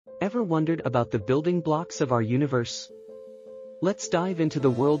Ever wondered about the building blocks of our universe? Let's dive into the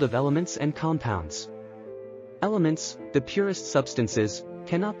world of elements and compounds. Elements, the purest substances,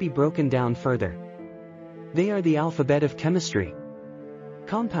 cannot be broken down further. They are the alphabet of chemistry.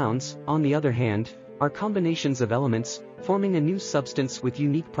 Compounds, on the other hand, are combinations of elements, forming a new substance with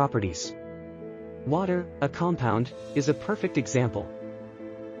unique properties. Water, a compound, is a perfect example.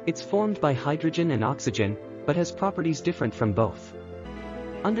 It's formed by hydrogen and oxygen, but has properties different from both.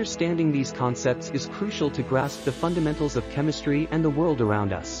 Understanding these concepts is crucial to grasp the fundamentals of chemistry and the world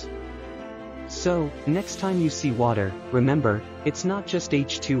around us. So, next time you see water, remember, it's not just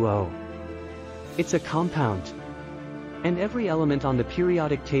H2O. It's a compound. And every element on the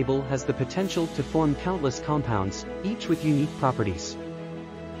periodic table has the potential to form countless compounds, each with unique properties.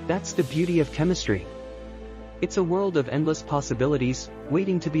 That's the beauty of chemistry. It's a world of endless possibilities,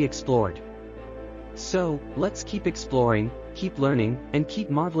 waiting to be explored. So, let's keep exploring, keep learning, and keep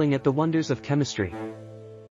marveling at the wonders of chemistry.